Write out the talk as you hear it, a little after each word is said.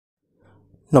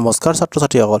নমস্কাৰ ছাত্ৰ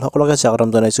ছাত্ৰীসকল সকলোকে স্বাগতম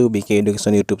জনাইছো বিকে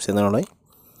এডুকেশ্যন ইউটিউব চেনেললৈ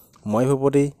মই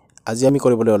ভূপতি আজি আমি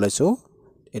কৰিবলৈ ওলাইছো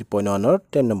 8.1 ৰ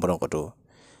 10 নম্বৰ অংকটো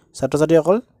ছাত্ৰ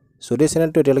ছাত্ৰীসকল যদি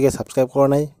চেনেলটো এতিয়ালৈকে সাবস্ক্ৰাইব কৰা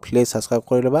নাই প্লিজ সাবস্ক্ৰাইব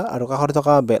কৰি লবা আৰু কাষতে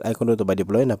থকা বেল আইকনটো দবাই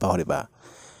দিবলৈ নাপাহৰিবা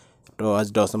তো আজ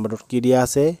 10 নম্বৰত কি দিয়া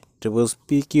আছে ত্ৰিভুজ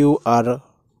PQR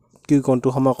Q কোণটো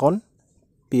সমকোণ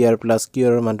PR plus Q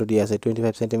ৰ মানটো দিয়া আছে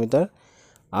 25 cm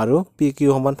আৰু PQ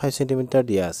সমান 5 cm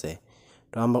দিয়া আছে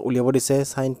তো আমাক উলিয়াব দিছে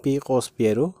sin p cos p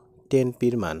আৰু tan p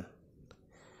ৰ মান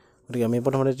গতিকে আমি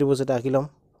প্ৰথমতে ত্ৰিভুজ এটা আঁকি লম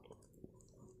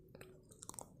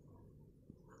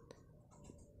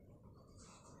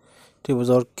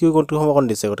ত্ৰিভুজৰ Q কোণটো সমকোণ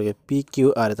দিছে গতিকে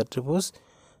PQR এটা ত্ৰিভুজ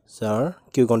যাৰ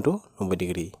Q কোণটো 90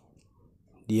 ডিগ্ৰী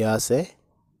দিয়া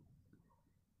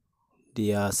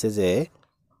আছে যে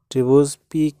ত্ৰিভুজ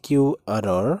PQR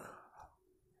ৰ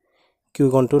Q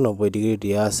কোণটো 90 ডিগ্ৰী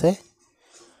দিয়া আছে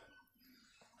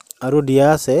আৰু দিয়া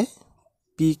আছে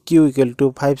PQ equal to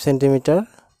 5 cm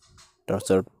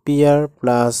তাৰপিছত PR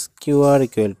plus QR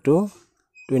equal to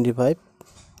 25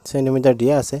 cm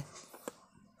দিয়া আছে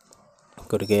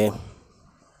গতিকে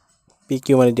PQ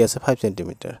মানে দিয়া আছে 5 cm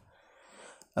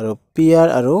আৰু PR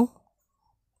আৰু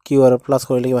QR প্লাস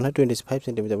কৰিলে কি মানে 25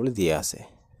 cm বুলি দিয়া আছে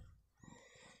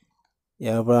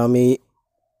ইয়াৰ পৰা আমি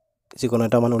যিকোনো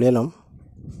এটা মান উলিয়াই লম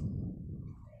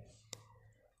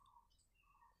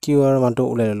QR মানটো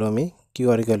উলাই ললো আমি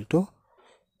QR equal to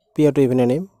PR to ইপিনে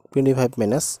নিম 25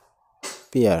 minus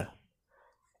PR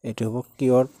এটো হ'ব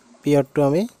PR to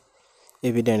আমি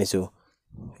এপিনে আনিছো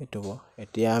এটো হ'ব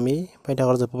এতিয়া আমি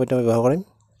পাইথাগোৰাছ উপপাদ্য ব্যৱহাৰ কৰিম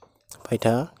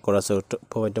পাইথাগোৰাছ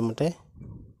উপপাদ্য মতে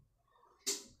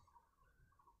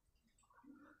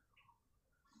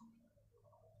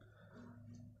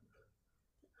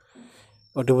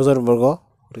অতিভুজৰ বৰ্গ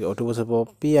গতিকে অতিভুজ হ'ব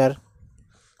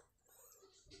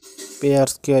PR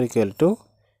square equal to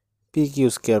PQ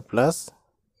square plus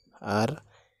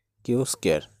RQ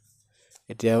square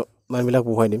এতিয়া মানবিলাক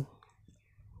বহুৱাই দিম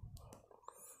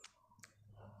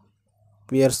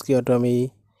PR square to আমি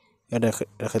এটা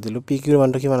ৰাখি দিলো PQ ৰ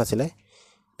মানটো কিমান আছিল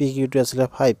PQ টো আছিল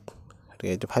 5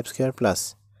 গতিকে এটা 5 square plus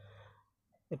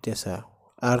এতিয়া সা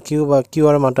RQ বা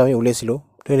QR মানটো আমি উলিয়াইছিলো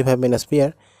 25 minus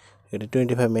PR এটা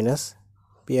 25 minus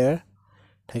PR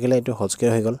থাকিলে এটো হোল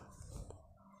স্কয়াৰ হৈ গল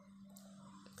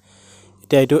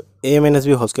এতিয়া এটো a minus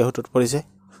b whole square হটোত পৰিছে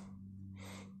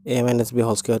a minus b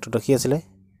whole square হটোত কি আছিল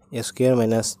a square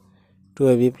minus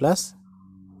 2ab plus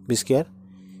b square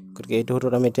গতিকে এটো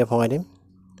হটোত আমি এতিয়া ভঙাই দিম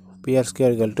PR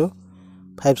square equal to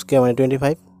 5 square মানে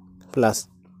 25 plus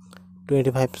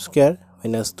 25 square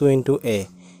minus 2 into a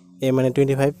মানে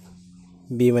 25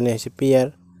 b মানে হৈছে PR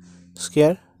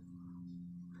square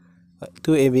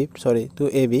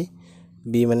 2ab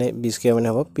b মানে b square মানে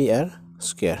হ'ব PR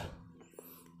square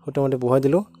হটোমতে বহাই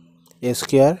দিলো a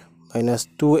square minus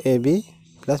 2ab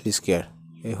plus b square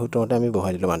এই হটোমতে আমি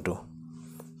বহাই দিলো মানটো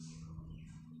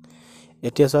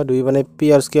এতিয়া সা দুই মানে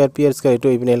PR square এটো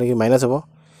ইপিনে লাগি মাইনাস হ'ব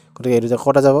গতিকে এটো যা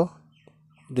কটা যাব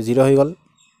এটো 0 হৈ গল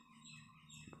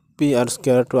PR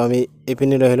square to আমি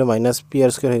ইপিনে লৈ হলো minus PR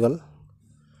square হৈ গল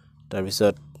তাৰ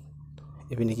পিছত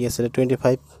ইপিনে কি আছে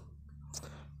 25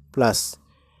 plus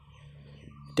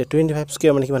 25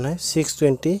 square মানে কিমান হয়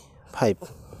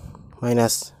 625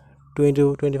 minus 2 into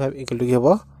 25 equal to কি হ'ব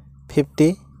 50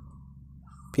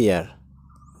 PR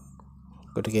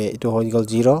গতিকে এটো হৈ গল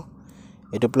 0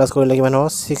 এটো প্লাস কৰিলে কিমান হ'ব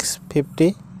 650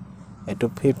 এটো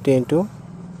 50 into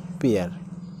PR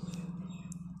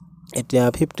এতিয়া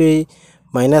 50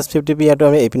 minus 50 PR to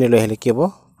আমি এপিনে লৈ আহিলে কি হ'ব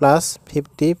plus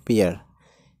 50 PR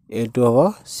এটো হ'ব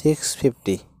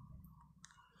 650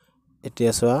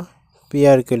 এতিয়া সোয়া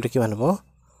PR equal to কিমান হ'ব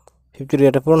 50 ৰ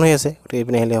এটা পূৰণ হৈ আছে গতিকে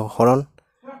এপিনে আহিলে হৰণ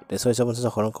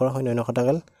 650 হৰণ কৰা হয় 9 কাটা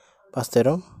গেল 5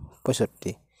 13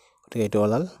 65 গতিকে এটো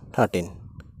ওলাল 13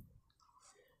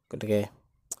 গতিকে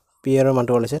PR ৰ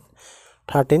মানটো ওলাইছে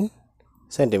 13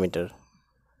 cm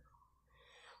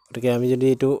গতিকে আমি যদি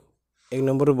এটো 1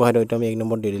 নম্বৰটো বহাই দিও আমি 1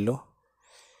 নম্বৰ দি দিলো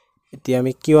এতিয়া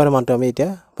আমি QR মানটো আমি এতিয়া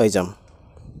পাই যাম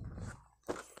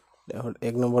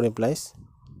 1 নম্বৰ ইমপ্লাইজ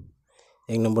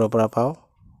 1 নম্বৰৰ পৰা পাও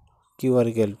QR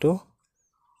equal to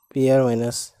PR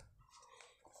minus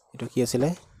এটো কি আছিল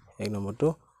 1 নম্বৰটো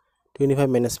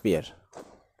 25 minus PR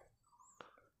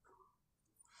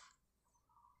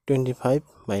 25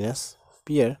 minus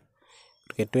PR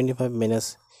গতিকে 25 minus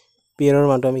PR ৰ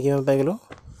মানটো আমি কিমান পাই গলো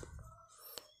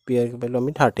PR ক পাইলো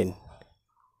আমি 13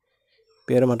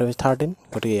 PR ৰ মানটো 13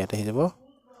 গতিকে ইয়াতে হৈ যাব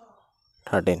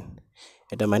 13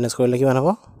 এটা মাইনাস কৰিলে কিমান হ'ব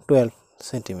 12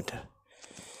 cm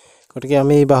গতিকে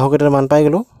আমি বাহুকেটাৰ মান পাই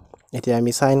গলো এতিয়া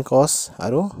আমি sin cos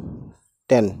আৰু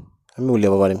tan আমি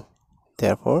উলিয়াব পাৰিম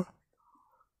therefore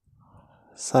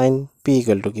sin p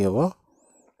equal to কি হ'ব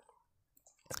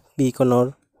p কোণৰ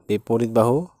বিপৰীত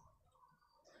বাহু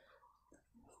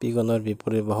P কোণৰ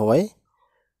বিপৰীত বাহু বাই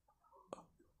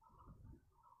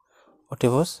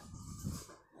অতিভুজ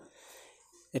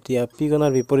এতিয়া P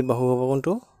কোণৰ বিপৰীত বাহু হ'ব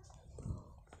কোনটো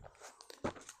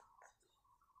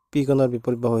P কোণৰ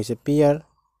বিপৰীত বাহু হৈছে PR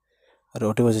আৰু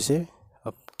অতিভুজ হৈছে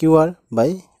QR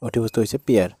বাই অতিভুজটো হৈছে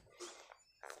PR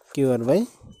QR বাই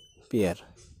PR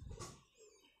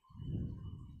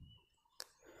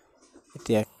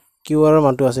এতিয়া QR ৰ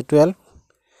মানটো আছে 12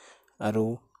 আৰু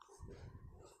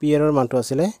PR ৰ মানটো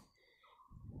আছিল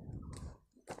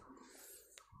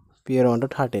PR ৰ মানটো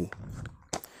 13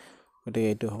 গতিকে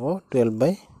এইটো হ'ব 12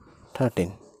 বাই 13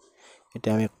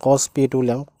 এতিয়া আমি cos P টো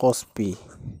উলিয়াম cos P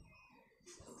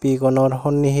P কোণৰ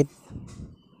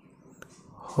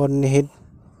সন্নিহিত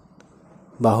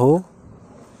বাহু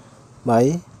বাই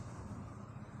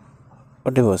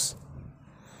অতিভুজ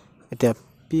এতিয়া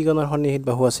P কোণৰ সন্নিহিত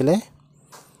বাহু আছিলে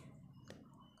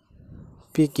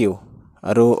PQ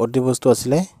আৰু অতিভুজটো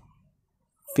আছিলে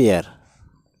PR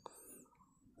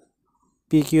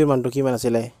PQ ৰ মানটো কিমান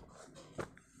আছিলে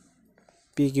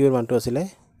PQ ৰ মানটো আছিলে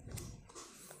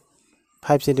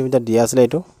 5 cm দিয়া আছিলে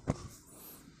এইটো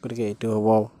গতিকে এইটো হ'ব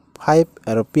 5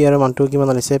 আৰু PR ৰ মানটো কিমান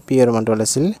আনিছে PR ৰ মানটো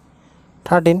আছিল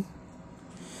 13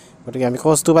 গতিকে আমি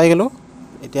cos টো পাই গলো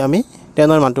এতিয়া আমি tan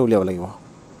ৰ মানটো উলিয়াব লাগিব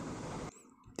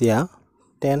এতিয়া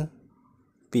tan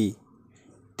P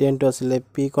tan টো আছিলে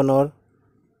P কোণৰ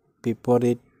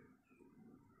বিপৰীত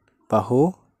বাহু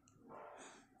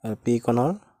আৰু P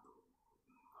কোণৰ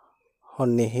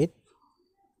সন্নিহিত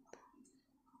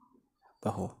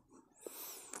বাহু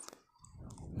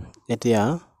এতিয়া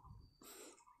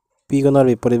P কোণৰ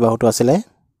বিপৰীত বাহুটো আছিলে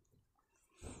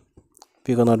P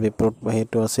কোণৰ বিপৰীত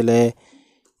বাহুটো আছিলে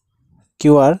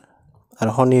QR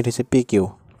আৰু সন্নিহিত হৈছে PQ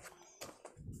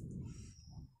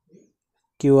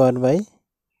QR বাই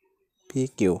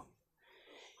PQ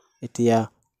এতিয়া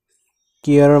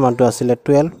QR ৰ মানটো আছিলে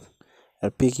 12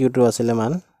 আৰু PQ টো আছিলে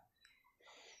মান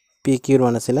PQ ৰ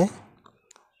মান আছিলে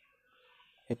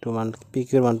এটো মান PQ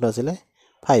ৰ মানটো আছিলে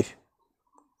 5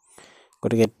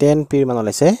 গতিকে tan P ৰ মান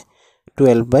ওলাইছে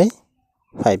 12 বাই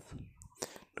 5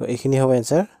 তো এইখিনি হ'ব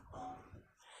आंसर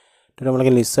তো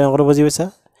তোমালোকে নিশ্চয় অংকটো বুজি পাইছা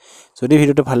যদি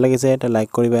ভিডিওটো ভাল লাগিছে এটা লাইক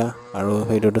কৰিবা আৰু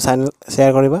ভিডিওটো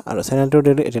শেয়াৰ কৰিবা আৰু চেনেলটো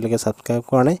এতিয়ালৈকে সাবস্ক্ৰাইব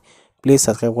কৰা নাই প্লিজ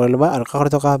সাবস্ক্ৰাইব কৰি লবা আৰু কাষত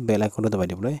থকা বেল আইকনটো দবাই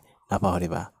দিবলৈ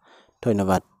নাপাহৰিবা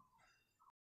ধন্যবাদ